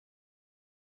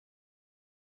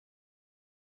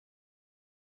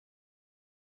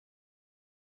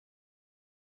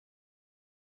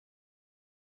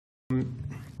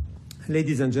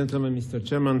Ladies and gentlemen, Mr.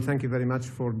 Chairman, thank you very much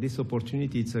for this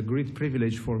opportunity. It's a great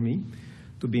privilege for me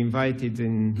to be invited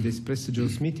in this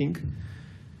prestigious meeting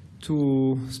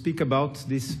to speak about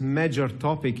this major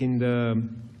topic in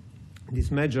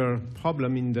this major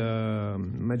problem in the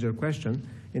major question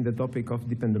in the topic of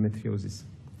deep endometriosis.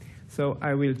 So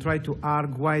I will try to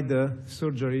argue why the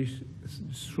surgery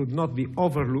should not be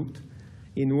overlooked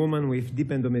in women with deep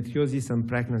endometriosis and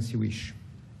pregnancy wish.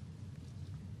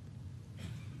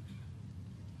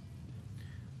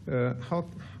 How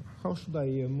should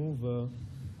I move?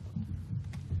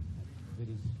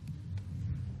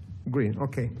 Green,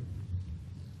 okay.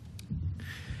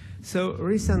 So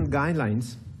recent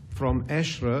guidelines from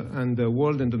ESHRE and the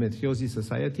World Endometriosis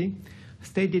Society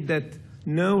stated that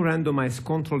no randomized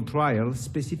controlled trial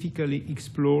specifically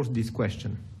explores this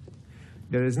question.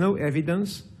 There is no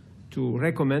evidence to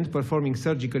recommend performing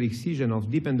surgical excision of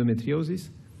deep endometriosis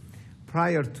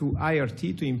prior to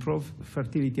IRT to improve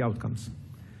fertility outcomes.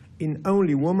 In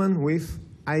only women with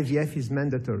IVF is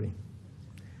mandatory.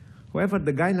 However,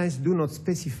 the guidelines do not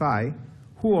specify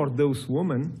who are those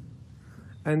women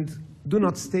and do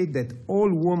not state that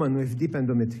all women with deep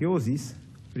endometriosis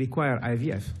require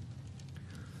IVF.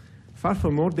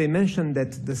 Furthermore, they mention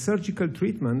that the surgical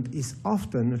treatment is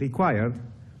often required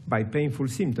by painful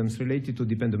symptoms related to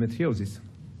deep endometriosis.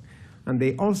 And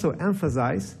they also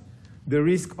emphasize the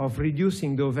risk of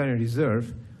reducing the ovarian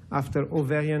reserve after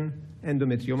ovarian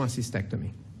endometrioma cystectomy.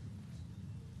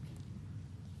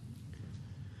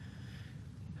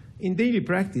 In daily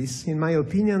practice, in my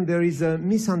opinion, there is a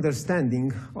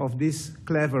misunderstanding of these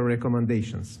clever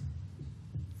recommendations.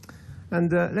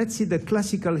 And let's see the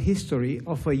classical history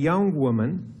of a young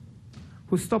woman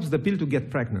who stops the pill to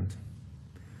get pregnant.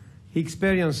 He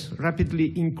experienced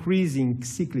rapidly increasing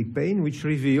cyclic pain, which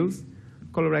reveals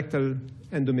colorectal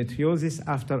endometriosis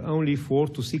after only 4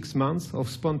 to 6 months of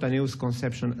spontaneous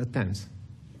conception attempts.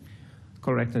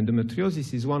 Colorectal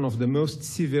endometriosis is one of the most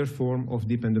severe forms of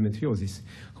deep endometriosis.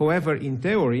 However, in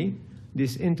theory,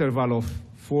 this interval of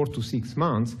 4 to 6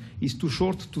 months is too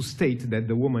short to state that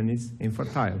the woman is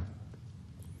infertile.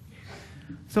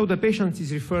 So the patient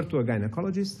is referred to a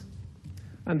gynecologist,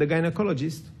 and the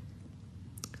gynecologist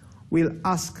will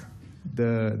ask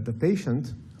the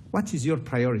patient, what is your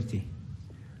priority?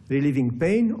 Relieving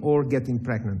pain or getting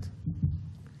pregnant?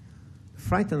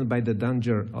 Frightened by the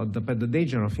danger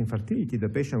of infertility, the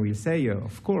patient will say,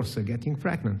 of course, getting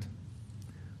pregnant.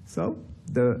 So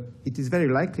it is very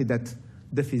likely that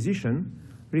the physician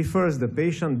refers the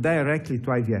patient directly to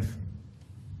IVF.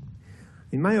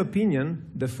 In my opinion,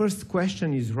 the first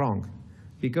question is wrong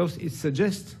because it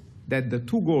suggests that the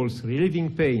two goals,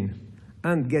 relieving pain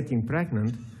and getting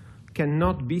pregnant,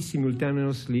 cannot be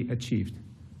simultaneously achieved.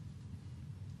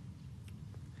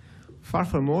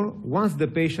 Furthermore, once the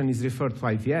patient is referred to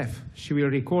IVF, she will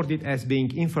record it as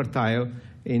being infertile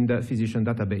in the physician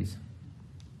database.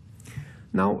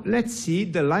 Now, let's see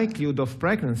the likelihood of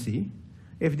pregnancy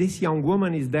if this young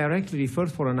woman is directly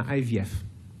referred for an IVF.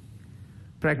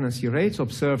 Pregnancy rates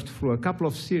observed through a couple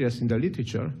of series in the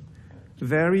literature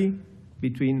vary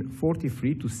between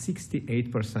 43 to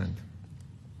 68%.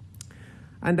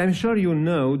 And I'm sure you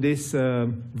know this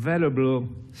valuable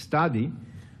study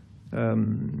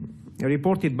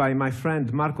reported by my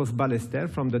friend Marcos Ballester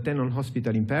from the Tenon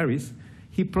Hospital in Paris.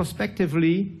 He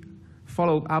prospectively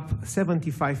followed up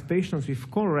 75 patients with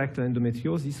colorectal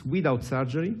endometriosis without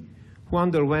surgery who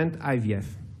underwent IVF.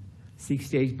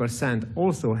 68%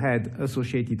 also had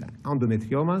associated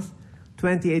endometriomas,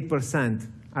 28%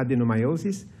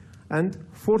 adenomyosis, and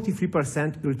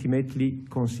 43% ultimately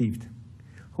conceived.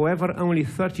 However, only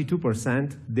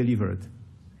 32% delivered.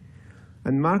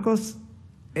 And Marcos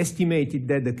estimated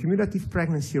that the cumulative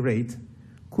pregnancy rate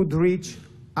could reach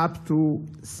up to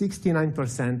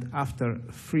 69% after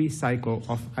 3 cycles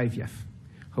of IVF.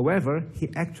 However, he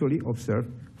actually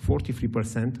observed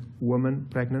 43% women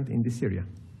pregnant in this area.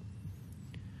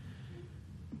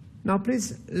 Now,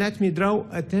 please let me draw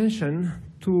attention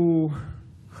to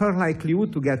her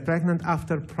likelihood to get pregnant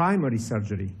after primary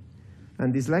surgery.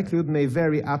 And this likelihood may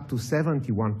vary up to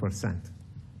 71%.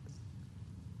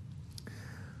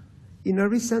 In a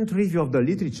recent review of the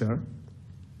literature,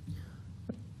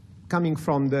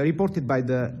 reported by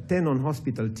the Tenon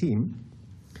Hospital team,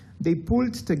 they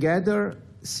pulled together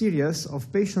a series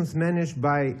of patients managed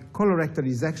by colorectal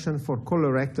resection for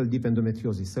colorectal deep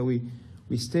endometriosis. So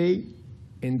we stay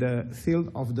in the field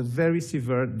of the very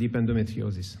severe deep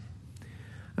endometriosis.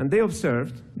 And they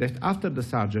observed that after the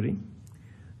surgery,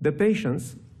 the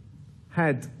patients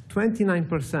had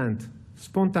 29%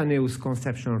 spontaneous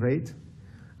conception rate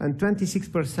and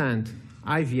 26%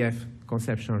 IVF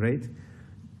conception rate,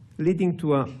 leading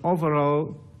to an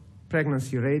overall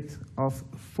pregnancy rate of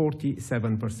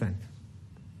 47%.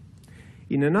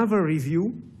 In another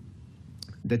review,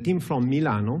 the team from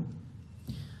Milano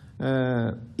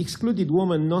excluded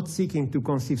women not seeking to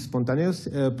conceive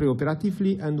spontaneously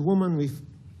preoperatively and women with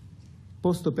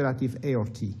postoperative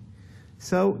ART.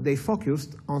 So they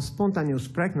focused on spontaneous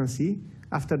pregnancy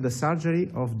after the surgery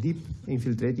of deep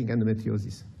infiltrating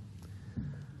endometriosis.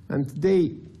 And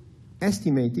they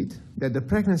estimated that the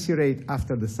pregnancy rate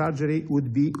after the surgery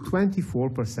would be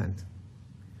 24%.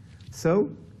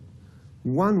 So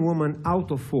 1 woman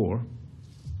out of 4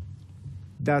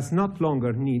 does not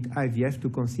longer need IVF to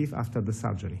conceive after the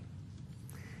surgery.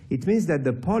 It means that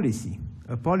the policy,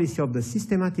 a policy of the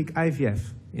systematic IVF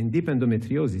in deep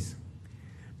endometriosis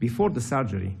before the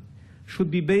surgery,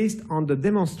 should be based on the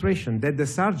demonstration that the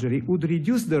surgery would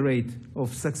reduce the rate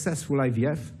of successful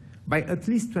IVF by at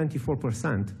least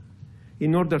 24%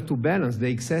 in order to balance the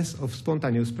excess of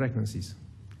spontaneous pregnancies.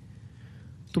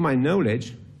 To my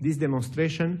knowledge, this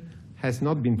demonstration has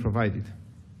not been provided.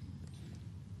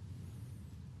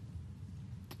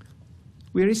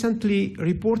 We recently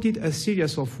reported a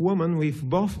series of women with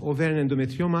both ovarian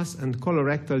endometriomas and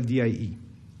colorectal DIE.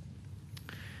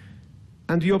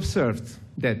 And we observed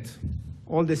that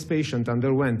all these patients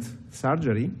underwent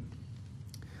surgery,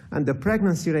 and the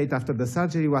pregnancy rate after the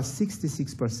surgery was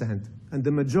 66%, and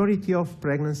the majority of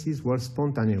pregnancies were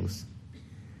spontaneous.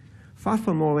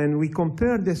 Furthermore, when we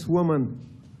compare this woman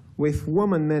with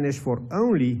women managed for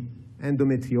only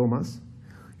endometriomas,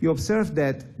 you observe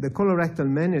that the colorectal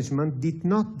management did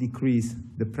not decrease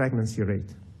the pregnancy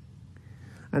rate.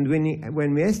 And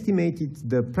when we estimated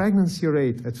the pregnancy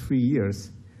rate at 3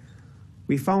 years,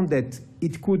 we found that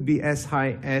it could be as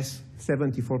high as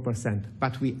 74%,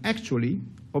 but we actually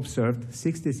observed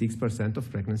 66% of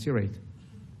pregnancy rate.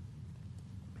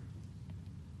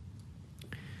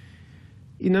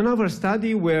 In another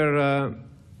study where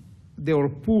they were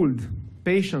pooled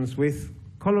patients with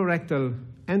colorectal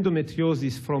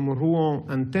endometriosis from Rouen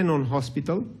and Tenon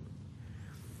Hospital,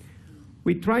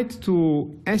 we tried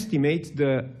to estimate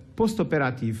the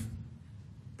postoperative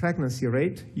pregnancy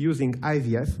rate using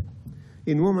IVF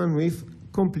in women with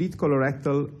complete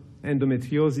colorectal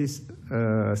endometriosis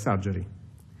surgery.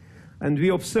 And we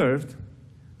observed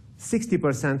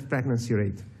 60% pregnancy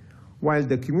rate, while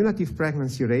the cumulative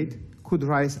pregnancy rate could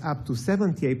rise up to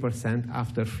 78%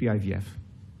 after free IVF.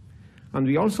 And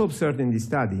we also observed in this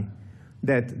study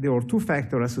that there were 2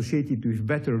 factors associated with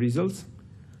better results: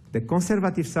 the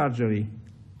conservative surgery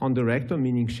on the rectum,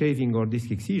 meaning shaving or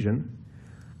disc excision,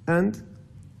 and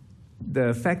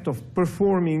the fact of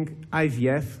performing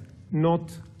IVF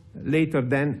not later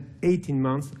than 18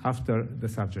 months after the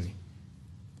surgery.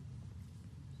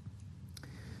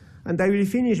 And I will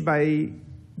finish by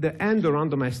the ENDO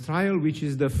randomized trial, which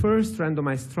is the first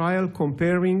randomized trial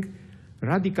comparing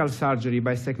radical surgery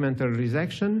by segmental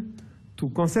resection to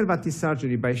conservative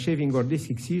surgery by shaving or disc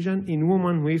excision in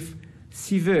women with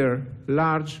severe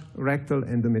large rectal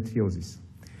endometriosis.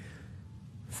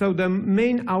 So the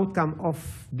main outcome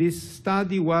of this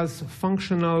study was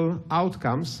functional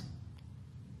outcomes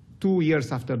 2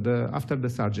 years after the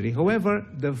surgery. However,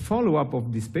 the follow-up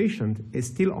of this patient is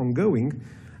still ongoing,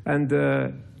 and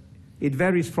it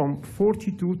varies from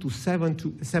 42 to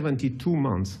 72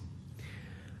 months.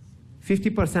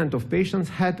 50% of patients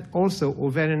had also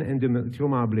ovarian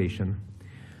endometrioma ablation.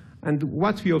 And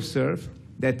what we observed,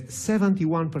 that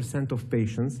 71% of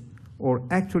patients are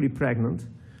actually pregnant,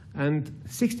 and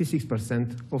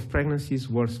 66% of pregnancies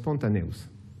were spontaneous.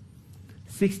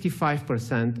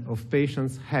 65% of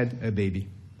patients had a baby.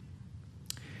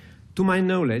 To my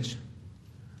knowledge,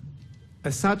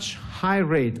 such high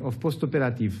rate of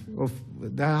postoperative,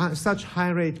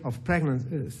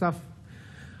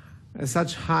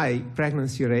 such high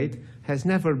pregnancy rate has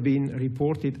never been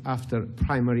reported after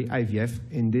primary IVF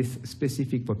in this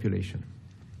specific population.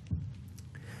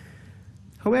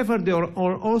 However, there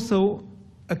are also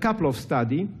a couple of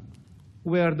studies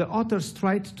where the authors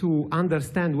tried to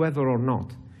understand whether or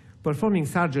not performing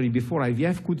surgery before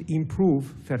IVF could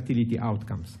improve fertility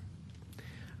outcomes.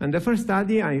 And the first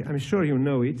study, I'm sure you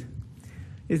know it,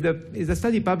 is a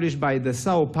study published by the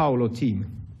Sao Paulo team.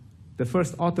 The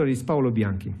first author is Paolo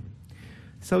Bianchi.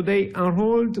 So they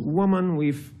enrolled women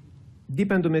with deep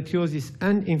endometriosis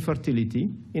and infertility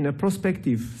in a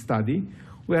prospective study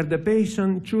where the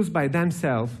patient chose by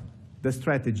themselves the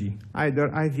strategy, either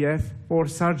IVF or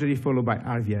surgery followed by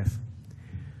IVF.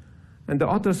 And the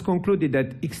authors concluded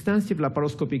that extensive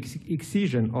laparoscopic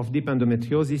excision of deep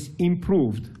endometriosis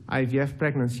improved IVF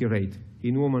pregnancy rate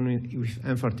in women with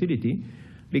infertility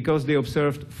because they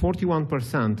observed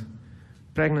 41%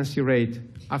 pregnancy rate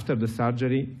after the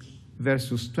surgery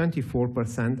versus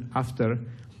 24% after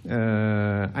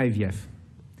IVF.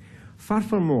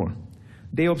 Furthermore,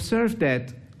 they observed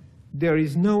that there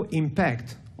is no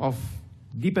impact of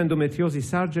deep endometriosis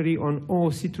surgery on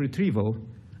oocyte retrieval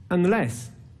unless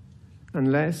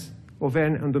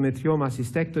ovarian endometrioma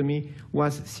cystectomy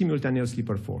was simultaneously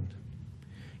performed.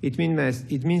 It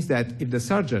means that if the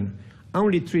surgeon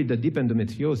only treats the deep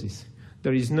endometriosis,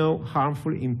 there is no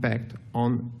harmful impact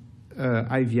on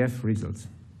IVF results.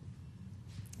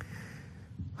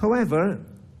 However,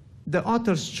 the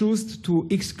authors choose to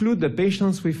exclude the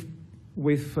patients with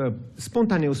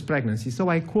spontaneous pregnancy. So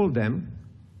I called them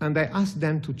and I asked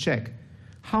them to check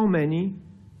how many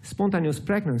spontaneous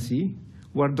pregnancy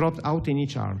were dropped out in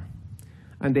each arm.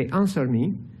 And they answered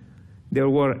me, there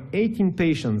were 18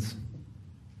 patients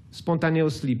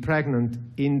spontaneously pregnant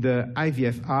in the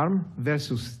IVF arm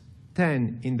versus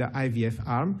 10 in the IVF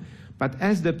arm. But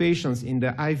as the patients in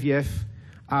the IVF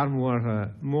arm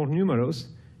were more numerous,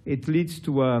 it leads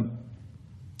to a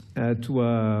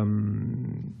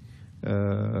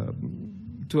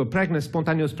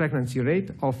spontaneous pregnancy rate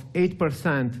of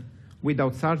 8%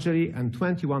 without surgery and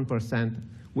 21%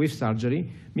 with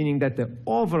surgery, meaning that the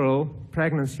overall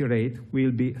pregnancy rate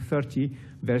will be 30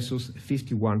 versus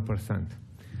 51%,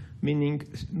 meaning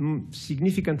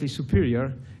significantly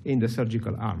superior in the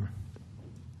surgical arm.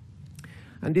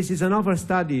 And this is another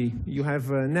study. You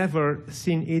have never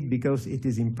seen it because it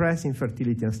is in press,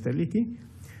 infertility and sterility,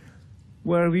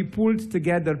 where we pulled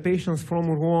together patients from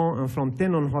Rouen and from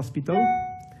Tenon Hospital,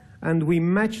 and we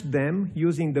matched them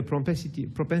using the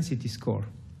propensity score.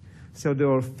 So there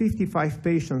were 55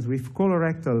 patients with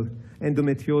colorectal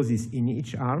endometriosis in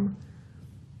each arm.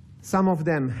 Some of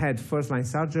them had first-line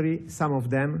surgery, some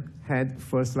of them had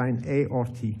first-line A or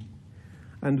T.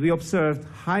 And we observed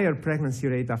higher pregnancy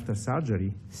rate after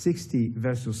surgery, 60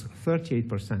 versus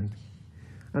 38%,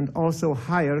 and also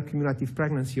higher cumulative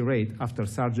pregnancy rate after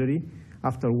surgery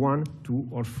after 1, 2,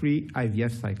 or 3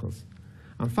 IVF cycles.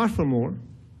 And furthermore,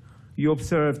 you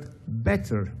observed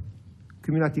better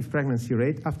cumulative pregnancy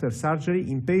rate after surgery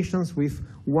in patients with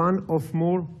one or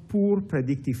more poor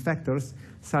predictive factors,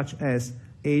 such as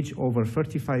age over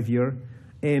 35 years,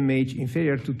 AMH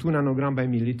inferior to 2 nanograms per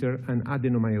milliliter, and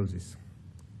adenomyosis.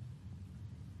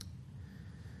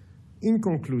 In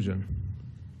conclusion,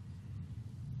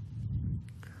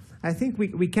 I think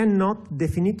we cannot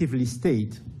definitively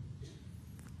state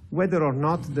whether or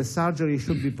not the surgery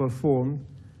should be performed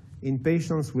in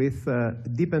patients with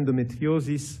deep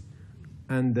endometriosis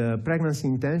and pregnancy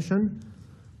intention,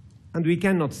 and we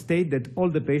cannot state that all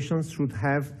the patients should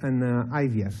have an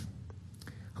IVF.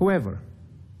 However,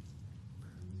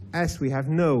 as we have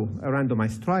no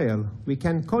randomized trial, we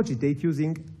can cogitate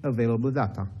using available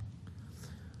data.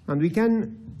 And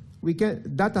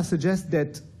data suggests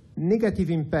that negative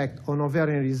impact on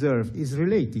ovarian reserve is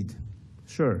related,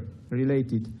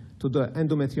 related to the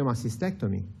endometrioma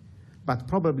cystectomy, but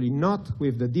probably not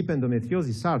with the deep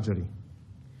endometriosis surgery.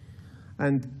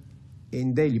 And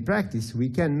in daily practice, we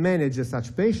can manage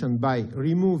such patient by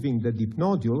removing the deep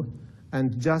nodule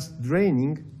and just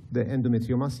draining the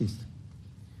endometrioma cyst.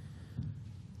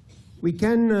 We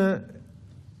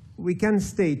can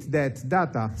state that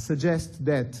data suggests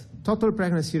that total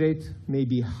pregnancy rate may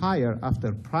be higher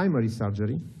after primary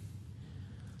surgery.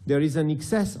 There is an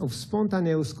excess of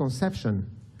spontaneous conception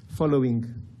following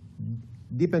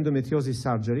deep endometriosis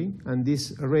surgery, and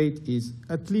this rate is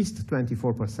at least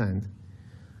 24%.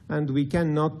 And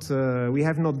we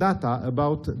have no data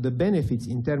about the benefits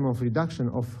in terms of reduction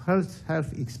of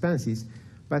health expenses,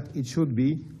 but it should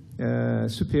be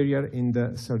superior in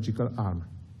the surgical arm.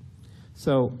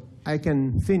 So I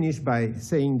can finish by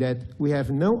saying that we have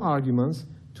no arguments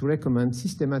to recommend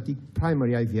systematic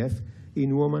primary IVF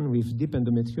in women with deep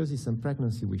endometriosis and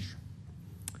pregnancy wish.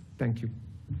 Thank you.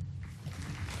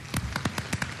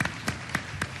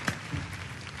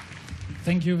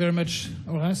 Thank you very much,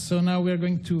 Horace. So now we are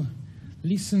going to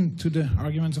listen to the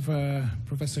arguments of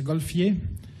Professor Golfier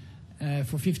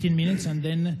for 15 minutes, and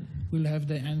then we'll have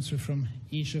the answer from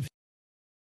each of